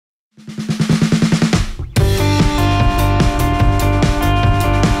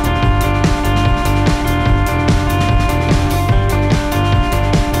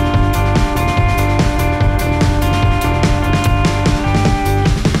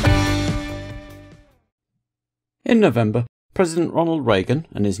In November, President Ronald Reagan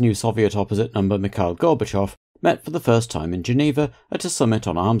and his new Soviet opposite number Mikhail Gorbachev met for the first time in Geneva at a summit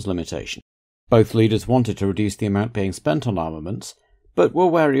on arms limitation. Both leaders wanted to reduce the amount being spent on armaments, but were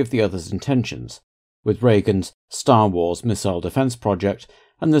wary of the other's intentions, with Reagan's Star Wars missile defense project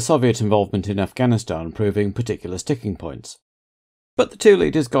and the Soviet involvement in Afghanistan proving particular sticking points. But the two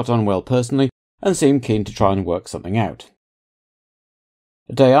leaders got on well personally and seemed keen to try and work something out.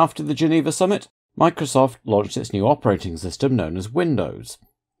 A day after the Geneva summit, Microsoft launched its new operating system known as Windows.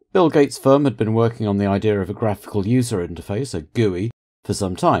 Bill Gates' firm had been working on the idea of a graphical user interface, a GUI, for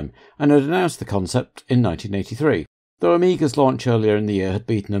some time, and had announced the concept in 1983, though Amiga's launch earlier in the year had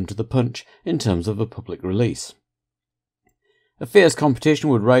beaten them to the punch in terms of a public release. A fierce competition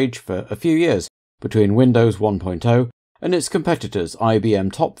would rage for a few years between Windows 1.0 and its competitors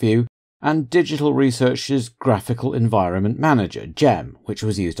IBM TopView and Digital Research's Graphical Environment Manager, GEM, which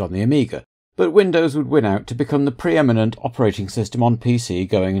was used on the Amiga, but Windows would win out to become the preeminent operating system on PC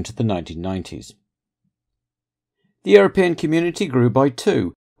going into the 1990s. The European community grew by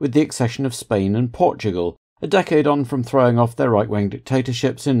two, with the accession of Spain and Portugal, a decade on from throwing off their right-wing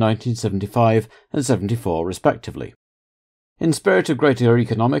dictatorships in 1975 and 74 respectively. In spirit of greater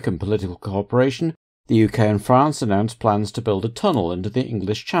economic and political cooperation, the UK and France announced plans to build a tunnel into the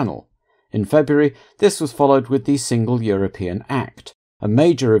English Channel. In February, this was followed with the Single European Act, a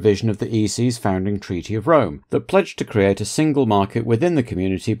major revision of the EC's founding Treaty of Rome that pledged to create a single market within the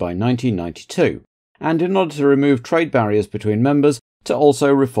community by 1992, and in order to remove trade barriers between members, to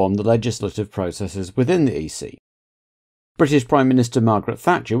also reform the legislative processes within the EC. British Prime Minister Margaret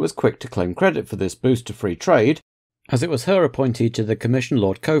Thatcher was quick to claim credit for this boost to free trade, as it was her appointee to the Commission,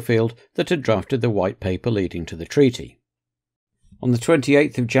 Lord Cockfield, that had drafted the white paper leading to the treaty. On the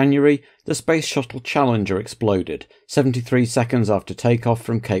 28th of January, the Space Shuttle Challenger exploded, 73 seconds after takeoff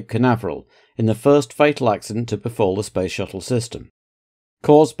from Cape Canaveral, in the first fatal accident to befall the Space Shuttle system.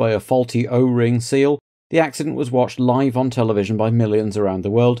 Caused by a faulty O-ring seal, the accident was watched live on television by millions around the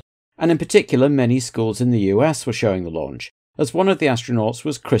world, and in particular many schools in the US were showing the launch, as one of the astronauts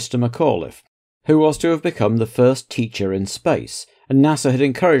was Krista McAuliffe, who was to have become the first teacher in space, and NASA had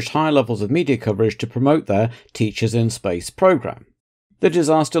encouraged high levels of media coverage to promote their Teachers in Space program. The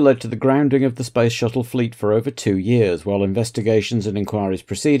disaster led to the grounding of the Space Shuttle fleet for over 2 years while investigations and inquiries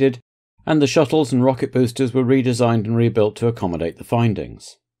proceeded, and the shuttles and rocket boosters were redesigned and rebuilt to accommodate the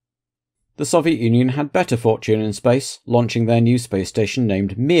findings. The Soviet Union had better fortune in space, launching their new space station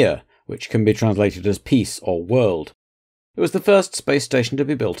named Mir, which can be translated as peace or world. It was the first space station to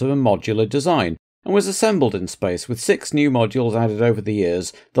be built of a modular design, and was assembled in space with 6 new modules added over the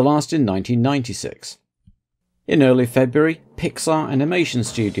years, the last in 1996. In early February, Pixar Animation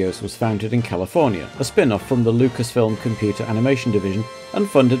Studios was founded in California, a spin-off from the Lucasfilm computer animation division and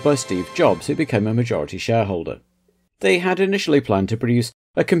funded by Steve Jobs, who became a majority shareholder. They had initially planned to produce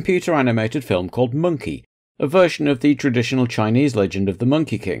a computer-animated film called Monkey, a version of the traditional Chinese legend of the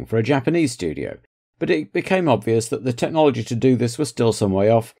Monkey King for a Japanese studio, but it became obvious that the technology to do this was still some way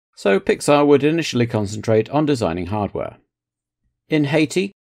off, so Pixar would initially concentrate on designing hardware. In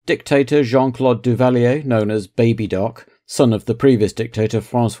Haiti, dictator Jean-Claude Duvalier, known as Baby Doc, son of the previous dictator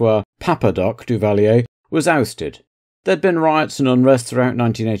François Papa Doc Duvalier, was ousted. There'd been riots and unrest throughout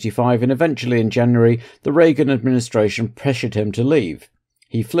 1985, and eventually in January the Reagan administration pressured him to leave.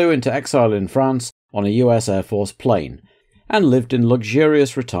 He flew into exile in France on a US Air Force plane, and lived in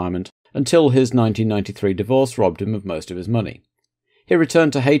luxurious retirement until his 1993 divorce robbed him of most of his money. He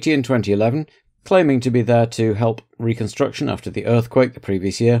returned to Haiti in 2011, claiming to be there to help reconstruction after the earthquake the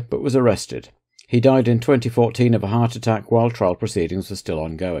previous year, but was arrested. He died in 2014 of a heart attack while trial proceedings were still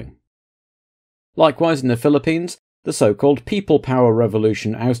ongoing. Likewise in the Philippines, the so-called People Power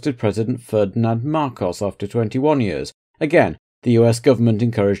Revolution ousted President Ferdinand Marcos after 21 years. Again, the US government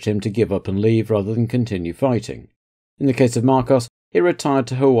encouraged him to give up and leave rather than continue fighting. In the case of Marcos, he retired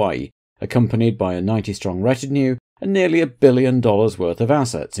to Hawaii, accompanied by a 90-strong retinue and nearly $1 billion worth of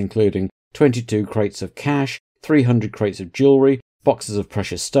assets, including 22 crates of cash, 300 crates of jewellery, boxes of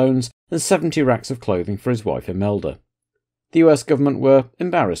precious stones, and 70 racks of clothing for his wife Imelda. The US government were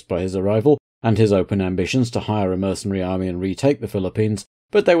embarrassed by his arrival and his open ambitions to hire a mercenary army and retake the Philippines,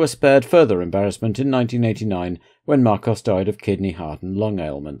 but they were spared further embarrassment in 1989 when Marcos died of kidney, heart and lung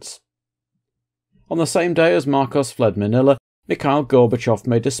ailments. On the same day as Marcos fled Manila, Mikhail Gorbachev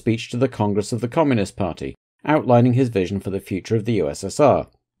made a speech to the Congress of the Communist Party, outlining his vision for the future of the USSR.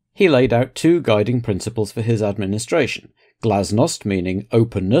 He laid out 2 guiding principles for his administration: glasnost, meaning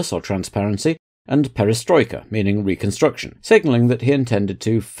openness or transparency, and perestroika, meaning reconstruction, signalling that he intended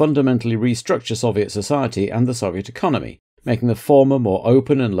to fundamentally restructure Soviet society and the Soviet economy, making the former more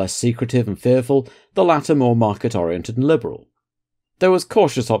open and less secretive and fearful, the latter more market-oriented and liberal. There was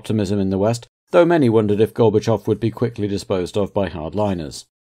cautious optimism in the West, though many wondered if Gorbachev would be quickly disposed of by hardliners.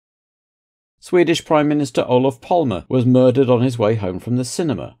 Swedish Prime Minister Olof Palme was murdered on his way home from the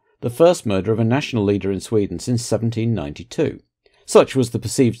cinema, the first murder of a national leader in Sweden since 1792. Such was the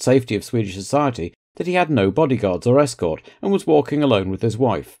perceived safety of Swedish society that he had no bodyguards or escort and was walking alone with his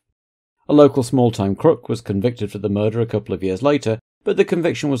wife. A local small-time crook was convicted for the murder a couple of years later, but the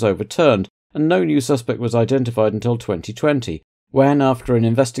conviction was overturned, and no new suspect was identified until 2020, when, after an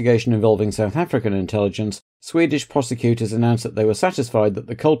investigation involving South African intelligence, Swedish prosecutors announced that they were satisfied that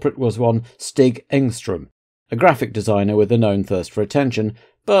the culprit was one Stig Engström, a graphic designer with a known thirst for attention,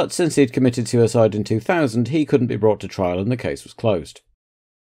 but since he'd committed suicide in 2000, he couldn't be brought to trial and the case was closed.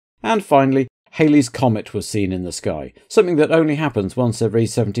 And finally, Halley's Comet was seen in the sky, something that only happens once every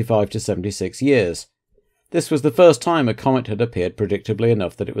 75 to 76 years. This was the first time a comet had appeared predictably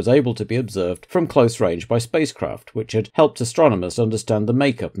enough that it was able to be observed from close range by spacecraft, which had helped astronomers understand the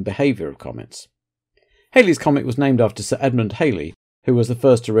makeup and behaviour of comets. Halley's Comet was named after Sir Edmund Halley, who was the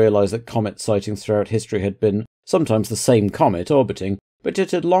first to realise that comet sightings throughout history had been sometimes the same comet orbiting, but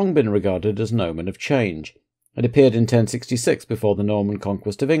it had long been regarded as an omen of change. It appeared in 1066 before the Norman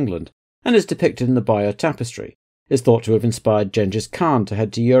conquest of England, and is depicted in the Bayeux Tapestry, is thought to have inspired Genghis Khan to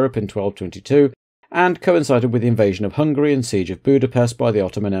head to Europe in 1222, and coincided with the invasion of Hungary and siege of Budapest by the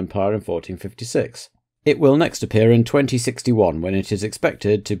Ottoman Empire in 1456. It will next appear in 2061, when it is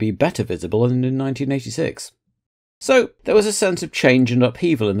expected to be better visible than in 1986. So, there was a sense of change and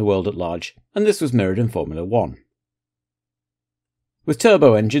upheaval in the world at large, and this was mirrored in Formula 1. With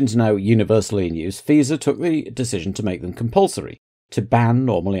turbo engines now universally in use, FISA took the decision to make them compulsory, to ban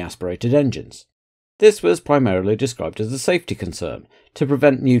normally aspirated engines. This was primarily described as a safety concern, to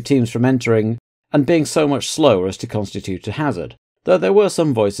prevent new teams from entering and being so much slower as to constitute a hazard, though there were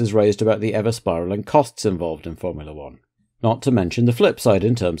some voices raised about the ever-spiralling costs involved in Formula 1. Not to mention the flip side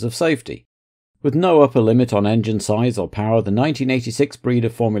in terms of safety. With no upper limit on engine size or power, the 1986 breed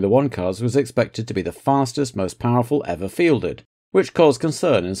of Formula 1 cars was expected to be the fastest, most powerful ever fielded, which caused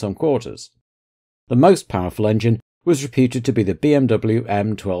concern in some quarters. The most powerful engine was reputed to be the BMW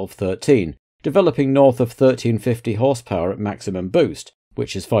M1213, developing north of 1350 horsepower at maximum boost,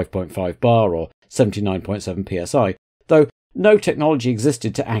 which is 5.5 bar or 79.7 psi, though no technology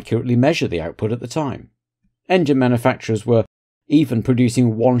existed to accurately measure the output at the time. Engine manufacturers were even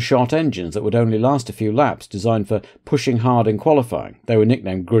producing one-shot engines that would only last a few laps, designed for pushing hard in qualifying. They were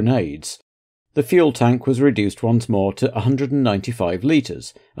nicknamed grenades. The fuel tank was reduced once more to 195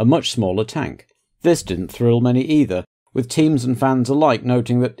 litres, a much smaller tank. This didn't thrill many either, with teams and fans alike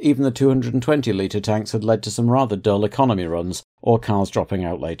noting that even the 220-litre tanks had led to some rather dull economy runs, or cars dropping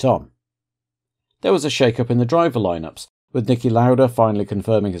out late on. There was a shake-up in the driver lineups, with Niki Lauda finally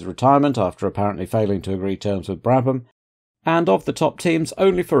confirming his retirement after apparently failing to agree terms with Brabham, and of the top teams,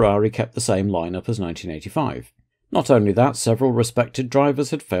 only Ferrari kept the same lineup as 1985. Not only that, several respected drivers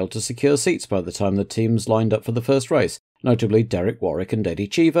had failed to secure seats by the time the teams lined up for the first race, notably Derek Warwick and Eddie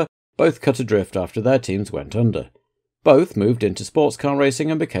Cheever, both cut adrift after their teams went under. Both moved into sports car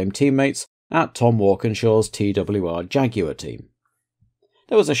racing and became teammates at Tom Walkinshaw's TWR Jaguar team.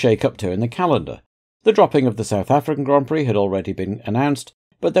 There was a shake-up too in the calendar. The dropping of the South African Grand Prix had already been announced,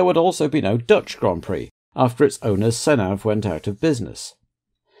 but there would also be no Dutch Grand Prix, after its owners Senna went out of business.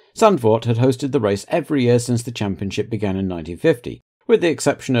 Zandvoort had hosted the race every year since the championship began in 1950, with the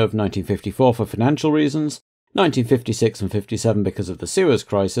exception of 1954 for financial reasons, 1956 and 57 because of the Suez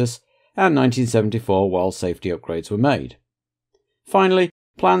Crisis, and 1974 while safety upgrades were made. Finally,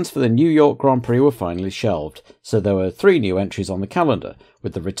 plans for the New York Grand Prix were finally shelved, so there were 3 new entries on the calendar,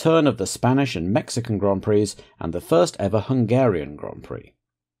 with the return of the Spanish and Mexican Grand Prix and the first ever Hungarian Grand Prix.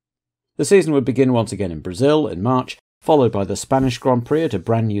 The season would begin once again in Brazil in March, followed by the Spanish Grand Prix at a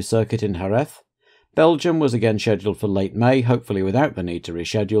brand new circuit in Jerez. Belgium was again scheduled for late May, hopefully without the need to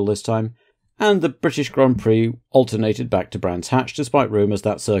reschedule this time, and the British Grand Prix alternated back to Brands Hatch despite rumours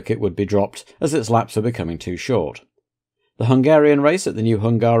that circuit would be dropped as its laps were becoming too short. The Hungarian race at the new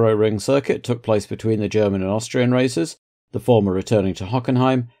Hungaroring circuit took place between the German and Austrian races, the former returning to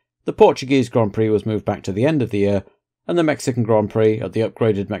Hockenheim. The Portuguese Grand Prix was moved back to the end of the year, and the Mexican Grand Prix at the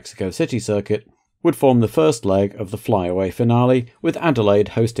upgraded Mexico City circuit would form the first leg of the flyaway finale, with Adelaide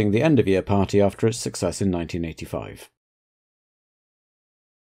hosting the end-of-year party after its success in 1985.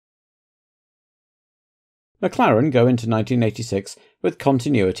 McLaren go into 1986 with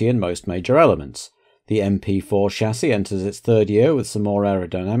continuity in most major elements. The MP4 chassis enters its third year with some more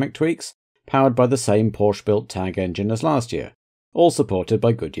aerodynamic tweaks, powered by the same Porsche-built TAG engine as last year, all supported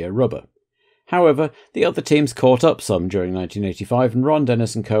by Goodyear rubber. However, the other teams caught up some during 1985, and Ron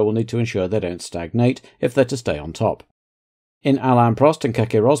Dennis and co will need to ensure they don't stagnate if they're to stay on top. In Alain Prost and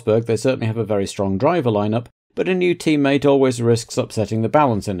Keke Rosberg, they certainly have a very strong driver lineup, but a new teammate always risks upsetting the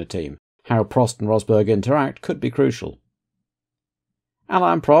balance in a team. How Prost and Rosberg interact could be crucial.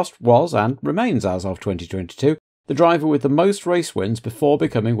 Alain Prost was, and remains as of 2022, the driver with the most race wins before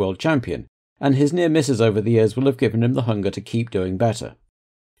becoming world champion, and his near misses over the years will have given him the hunger to keep doing better.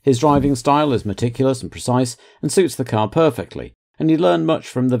 His driving style is meticulous and precise and suits the car perfectly, and he learned much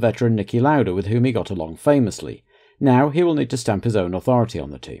from the veteran Niki Lauda, with whom he got along famously. Now he will need to stamp his own authority on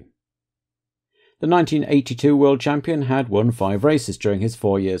the team. The 1982 world champion had won 5 races during his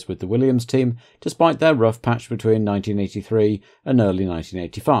 4 years with the Williams team, despite their rough patch between 1983 and early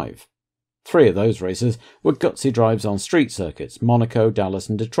 1985. 3 of those races were gutsy drives on street circuits, Monaco, Dallas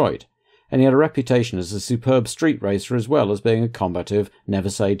and Detroit, and he had a reputation as a superb street racer as well as being a combative,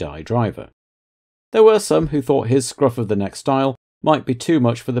 never-say-die driver. There were some who thought his scruff-of-the-neck style might be too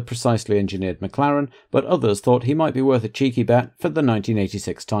much for the precisely engineered McLaren, but others thought he might be worth a cheeky bet for the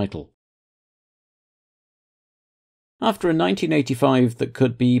 1986 title. After a 1985 that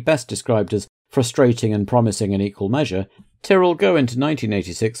could be best described as frustrating and promising in equal measure, Tyrrell go into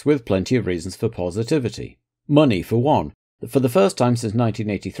 1986 with plenty of reasons for positivity. Money, for one. For the first time since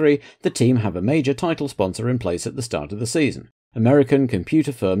 1983, the team have a major title sponsor in place at the start of the season, American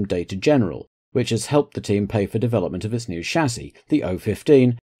computer firm Data General, which has helped the team pay for development of its new chassis, the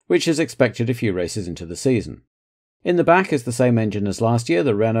 015, which is expected a few races into the season. In the back is the same engine as last year,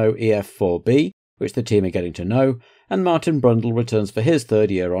 the Renault EF4B, which the team are getting to know, and Martin Brundle returns for his 3rd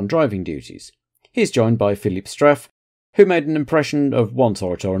year on driving duties. He's joined by Philippe Streff, who made an impression of one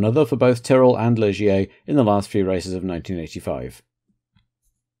sort or another for both Tyrrell and Ligier in the last few races of 1985.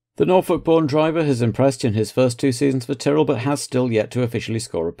 The Norfolk-born driver has impressed in his first 2 seasons for Tyrrell, but has still yet to officially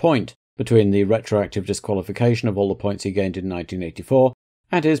score a point, between the retroactive disqualification of all the points he gained in 1984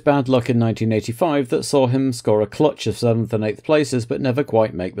 and his bad luck in 1985 that saw him score a clutch of 7th and 8th places but never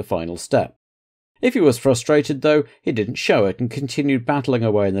quite make the final step. If he was frustrated, though, he didn't show it and continued battling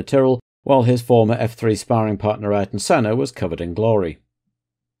away in the Tyrrell, while his former F3 sparring partner Ayrton Senna was covered in glory.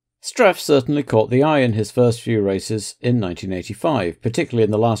 Streff certainly caught the eye in his first few races in 1985, particularly in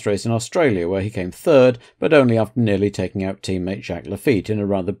the last race in Australia, where he came 3rd, but only after nearly taking out teammate Jacques Lafitte in a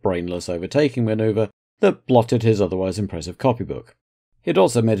rather brainless overtaking manoeuvre that blotted his otherwise impressive copybook. He had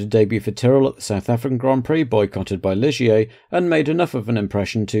also made a debut for Tyrrell at the South African Grand Prix, boycotted by Ligier, and made enough of an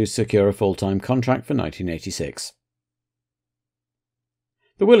impression to secure a full-time contract for 1986.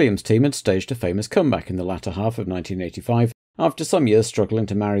 The Williams team had staged a famous comeback in the latter half of 1985, after some years struggling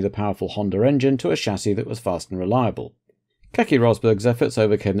to marry the powerful Honda engine to a chassis that was fast and reliable. Keke Rosberg's efforts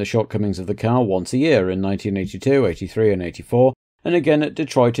overcame the shortcomings of the car once a year in 1982, 83 and 84, and again at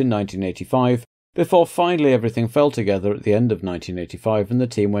Detroit in 1985, before finally everything fell together at the end of 1985 and the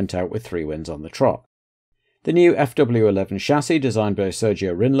team went out with 3 wins on the trot. The new FW11 chassis, designed by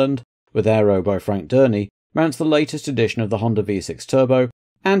Sergio Rinland, with aero by Frank Durney, mounts the latest edition of the Honda V6 Turbo,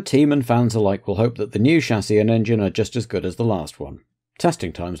 and team and fans alike will hope that the new chassis and engine are just as good as the last one.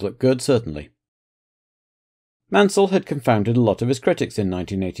 Testing times look good, certainly. Mansell had confounded a lot of his critics in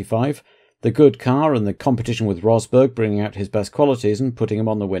 1985, the good car and the competition with Rosberg bringing out his best qualities and putting him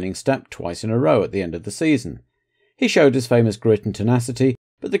on the winning step twice in a row at the end of the season. He showed his famous grit and tenacity,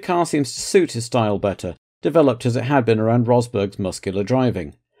 but the car seems to suit his style better, developed as it had been around Rosberg's muscular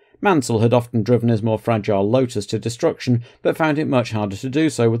driving. Mansell had often driven his more fragile Lotus to destruction, but found it much harder to do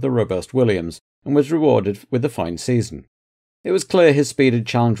so with the robust Williams, and was rewarded with a fine season. It was clear his speed had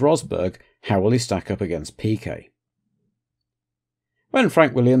challenged Rosberg. How will he stack up against Piquet? When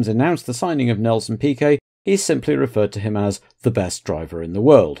Frank Williams announced the signing of Nelson Piquet, he simply referred to him as the best driver in the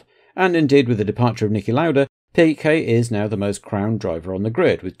world, and indeed with the departure of Niki Lauda, Piquet is now the most crowned driver on the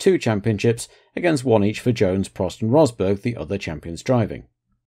grid, with 2 championships against 1 each for Jones, Prost and Rosberg, the other champions driving.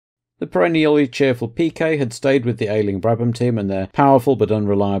 The perennially cheerful Piquet had stayed with the ailing Brabham team and their powerful but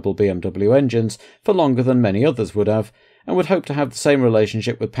unreliable BMW engines for longer than many others would have, and would hope to have the same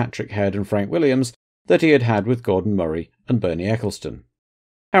relationship with Patrick Head and Frank Williams that he had had with Gordon Murray and Bernie Ecclestone.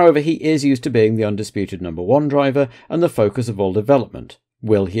 However, he is used to being the undisputed number 1 driver and the focus of all development.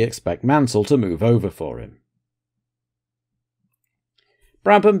 Will he expect Mansell to move over for him?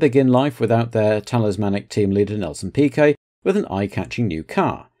 Brabham begin life without their talismanic team leader Nelson Piquet with an eye-catching new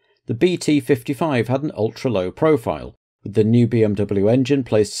car. The BT55 had an ultra-low profile, with the new BMW engine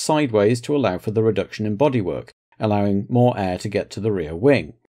placed sideways to allow for the reduction in bodywork, allowing more air to get to the rear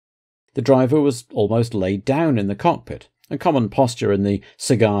wing. The driver was almost laid down in the cockpit, a common posture in the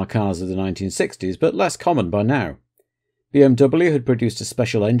cigar cars of the 1960s, but less common by now. BMW had produced a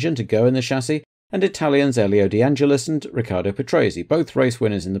special engine to go in the chassis, and Italians Elio De Angelis and Riccardo Patrese, both race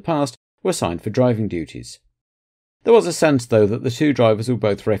winners in the past, were signed for driving duties. There was a sense, though, that the two drivers were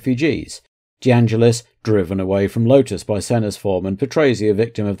both refugees. De Angelis driven away from Lotus by Senna's form, and Patrese a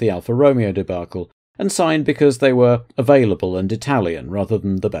victim of the Alfa Romeo debacle, and signed because they were available and Italian rather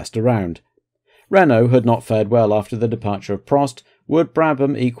than the best around. Renault had not fared well after the departure of Prost. Would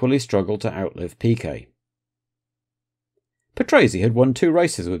Brabham equally struggle to outlive Piquet? Patrese had won 2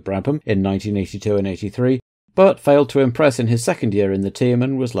 races with Brabham in 1982 and 83, but failed to impress in his second year in the team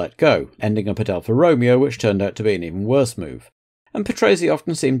and was let go, ending up at Alfa Romeo, which turned out to be an even worse move. And Patrese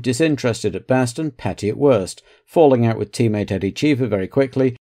often seemed disinterested at best and petty at worst, falling out with teammate Eddie Cheever very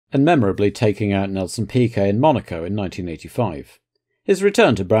quickly, and memorably taking out Nelson Piquet in Monaco in 1985. His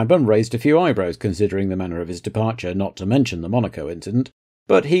return to Brabham raised a few eyebrows considering the manner of his departure, not to mention the Monaco incident,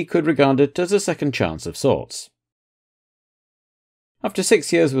 but he could regard it as a second chance of sorts. After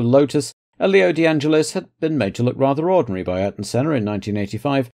 6 years with Lotus, Elio De Angelis had been made to look rather ordinary by Ayrton Senna in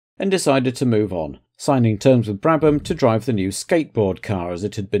 1985 and decided to move on, signing terms with Brabham to drive the new skateboard car as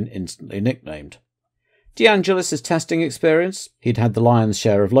it had been instantly nicknamed. De Angelis' testing experience, he'd had the lion's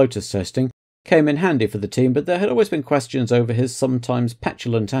share of Lotus testing, came in handy for the team, but there had always been questions over his sometimes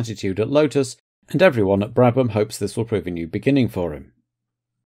petulant attitude at Lotus, and everyone at Brabham hopes this will prove a new beginning for him.